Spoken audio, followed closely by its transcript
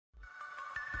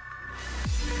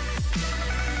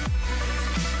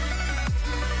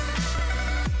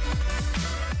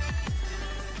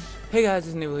Hey guys,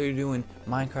 it's Navelow here doing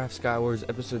Minecraft Skywars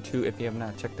Episode 2. If you have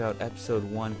not checked out Episode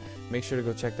 1, make sure to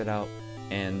go check that out.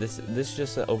 And this is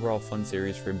just an overall fun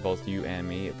series for both you and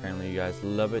me. Apparently you guys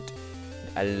love it.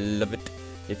 I love it.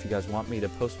 If you guys want me to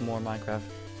post more Minecraft,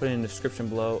 put it in the description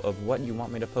below of what you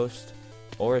want me to post.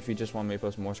 Or if you just want me to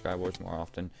post more Skywars more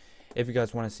often. If you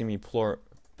guys want to see me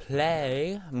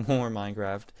play more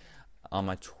Minecraft, on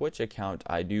my Twitch account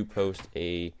I do post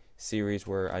a series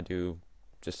where I do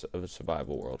just a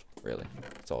survival world, really.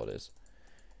 That's all it is.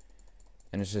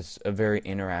 And it's just a very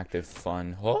interactive,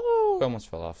 fun... Oh, I almost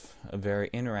fell off. A very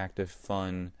interactive,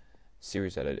 fun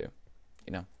series that I do.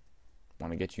 You know,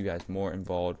 want to get you guys more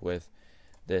involved with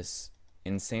this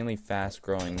insanely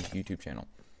fast-growing YouTube channel.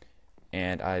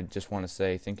 And I just want to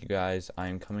say thank you guys. I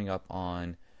am coming up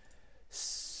on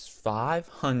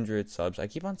 500 subs. I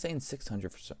keep on saying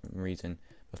 600 for some reason.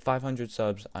 With 500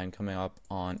 subs, I'm coming up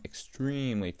on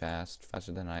extremely fast,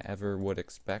 faster than I ever would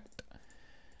expect.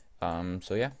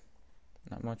 So yeah,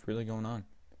 not much really going on.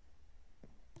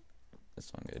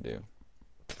 That's what I'm gonna do.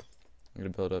 I'm gonna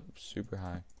build up super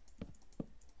high,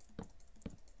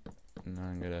 and then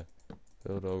I'm gonna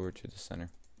build over to the center.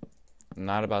 I'm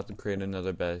not about to create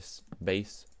another base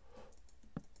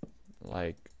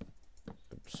like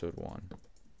episode 1.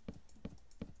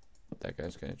 That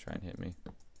guy's gonna try and hit me.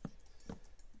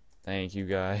 Thank you,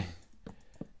 guy.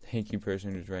 Thank you,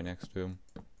 person who's right next to him.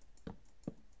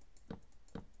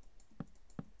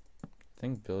 I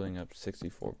think building up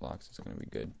 64 blocks is going to be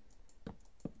good.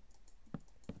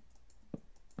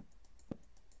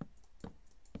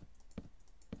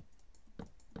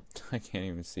 I can't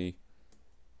even see.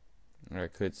 Or I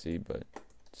could see, but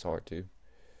it's hard to.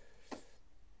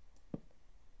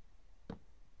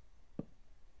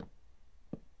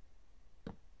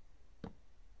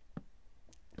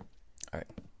 Alright.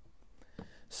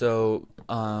 So,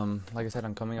 like I said,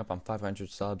 I'm coming up on 500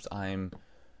 subs. I'm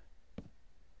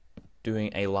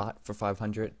doing a lot for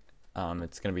 500.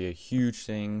 It's going to be a huge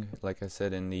thing. Like I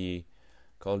said in the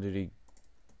Call of Duty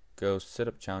Ghost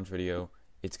Sit-Up Challenge video,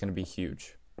 it's going to be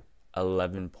huge.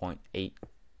 11.8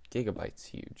 gigabytes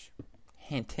huge.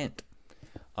 Hint, hint.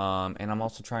 And I'm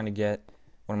also trying to get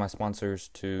one of my sponsors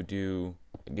to do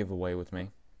a giveaway with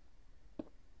me.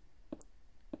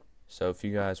 So if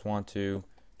you guys want to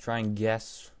try and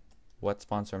guess what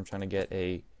sponsor I'm trying to get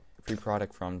a free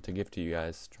product from to give to you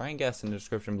guys, try and guess in the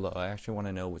description below. I actually want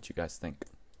to know what you guys think.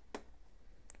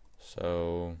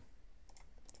 So,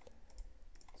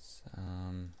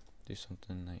 do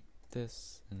something like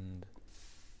this and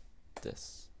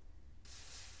this.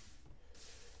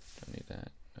 Don't need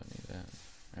that. Don't need that.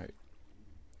 Alright.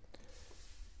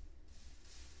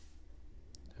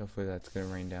 Hopefully that's going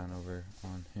to rain down over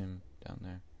on him down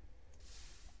there.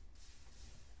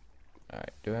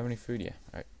 Alright, do I have any food? Yeah,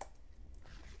 alright.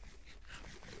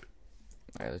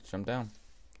 Alright, let's jump down.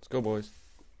 Let's go, boys.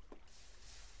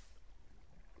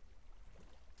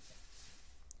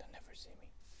 They'll never see me.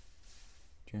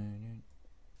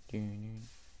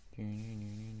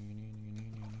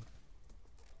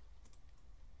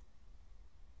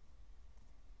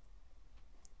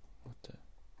 What the?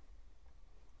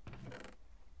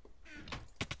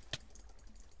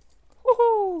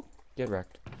 Woohoo! Get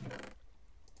wrecked.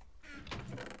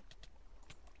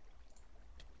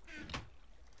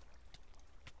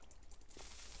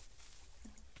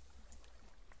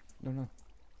 No.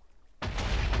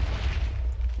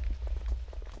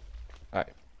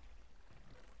 Alright.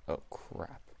 Oh,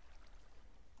 crap.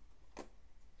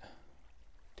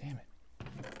 Damn it.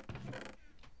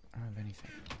 I don't have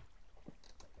anything.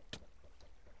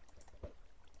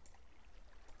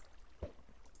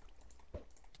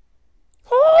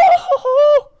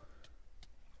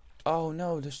 Oh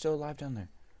no, they're still alive down there.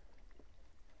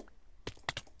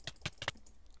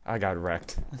 I got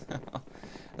wrecked.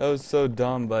 That was so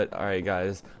dumb, but alright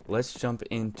guys, let's jump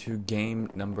into game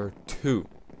number 2.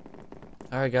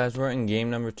 Alright guys, we're in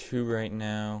game number 2 right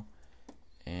now.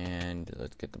 And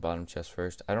let's get the bottom chest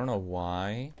first. I don't know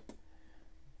why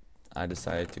I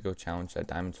decided to go challenge that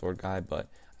diamond sword guy, but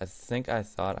I think I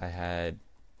thought I had...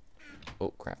 Oh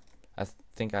crap. I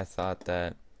think I thought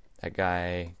that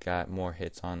guy got more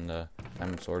hits on the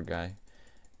diamond sword guy.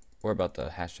 We're about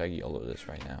to hashtag YOLO this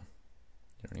right now.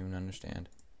 You don't even understand.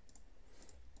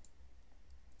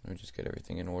 Let me just get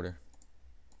everything in order.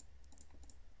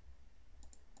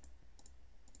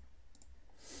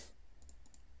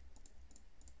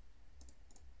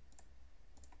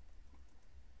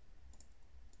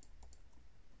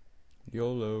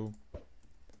 YOLO.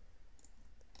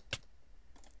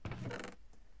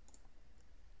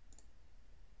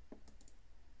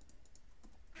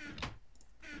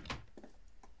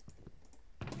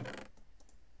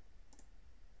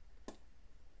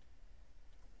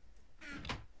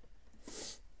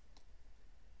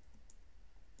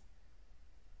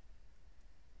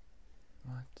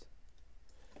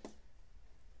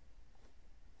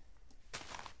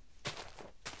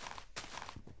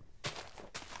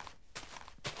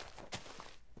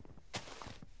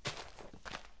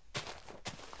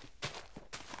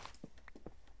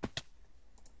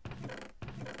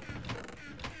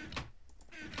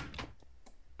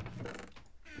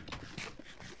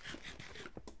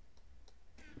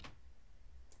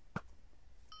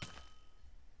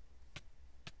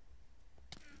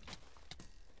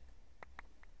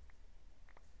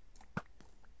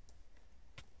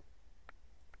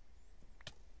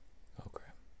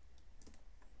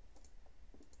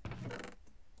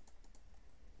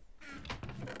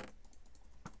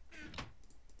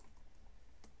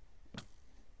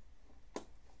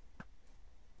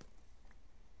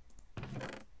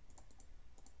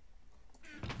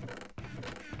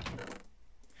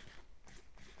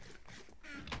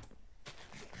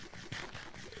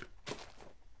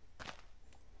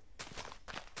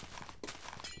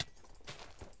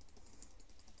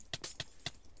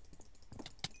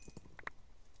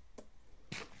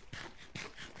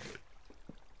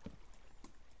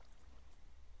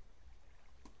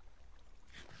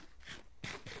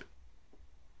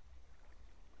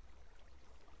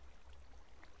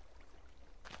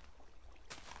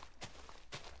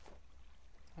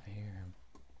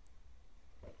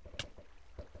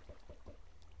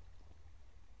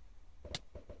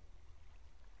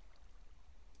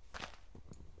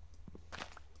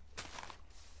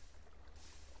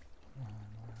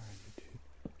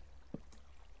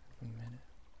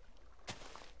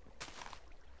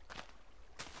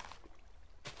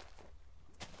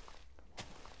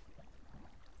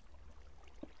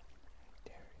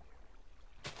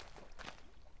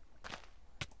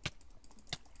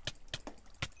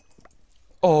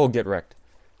 Oh, get wrecked.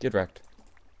 Get wrecked.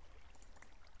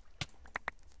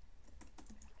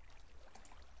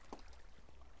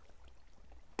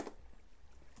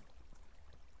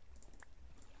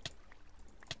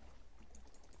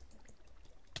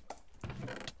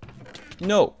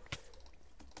 No.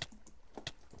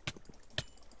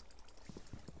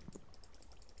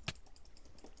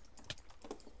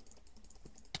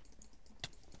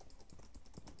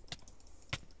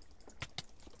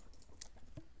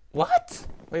 What?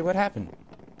 Wait, what happened?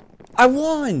 I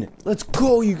won! Let's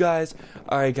go, you guys!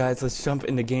 Alright, guys, let's jump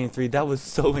into game 3. That was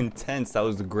so intense. That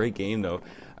was a great game, though.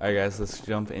 Alright, guys, let's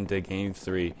jump into game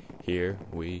 3. Here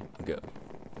we go.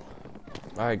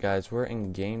 Alright, guys, we're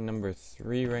in game number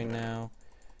 3 right now.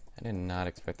 I did not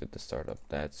expect it to start up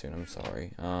that soon. I'm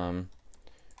sorry.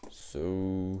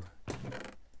 So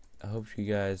I hope you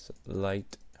guys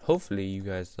liked. Hopefully, you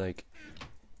guys like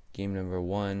game number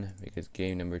 1, because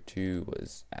game number 2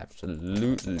 was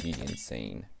absolutely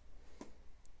insane.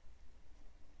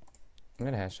 I'm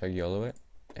gonna hashtag YOLO it,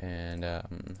 and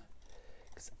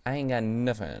cause I ain't got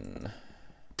nothing,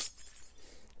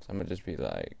 so I'm gonna just be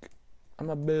like, I'm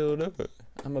a builder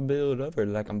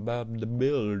like I'm Bob the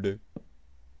Builder.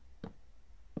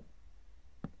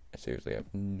 I seriously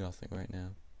have nothing right now.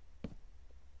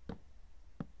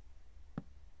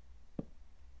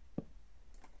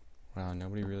 Wow,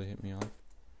 nobody really hit me off.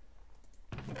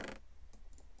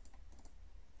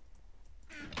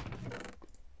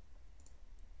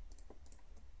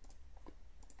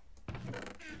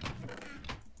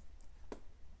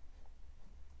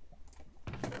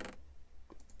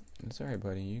 It's alright,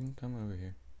 buddy. You can come over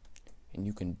here. And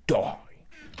you can die.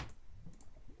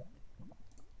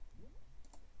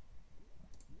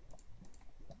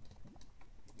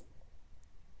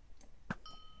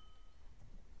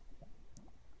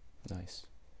 Nice.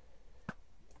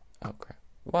 Oh, crap.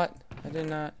 What? I did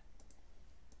not.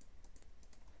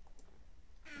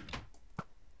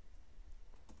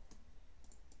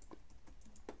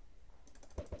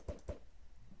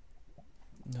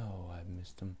 No, I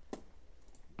missed him.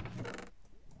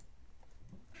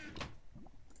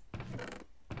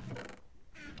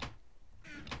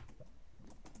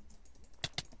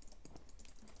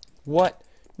 What?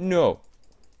 No.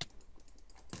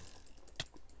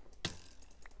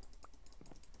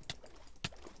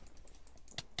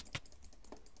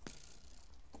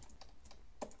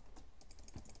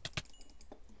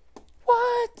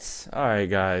 What? Alright,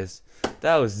 guys.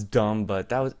 That was dumb, but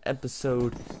that was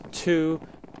episode 2.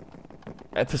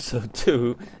 Episode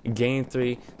 2, game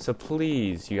 3. So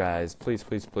please, you guys, please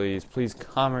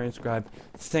comment and subscribe.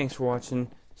 Thanks for watching.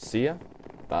 See ya.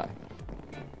 Bye.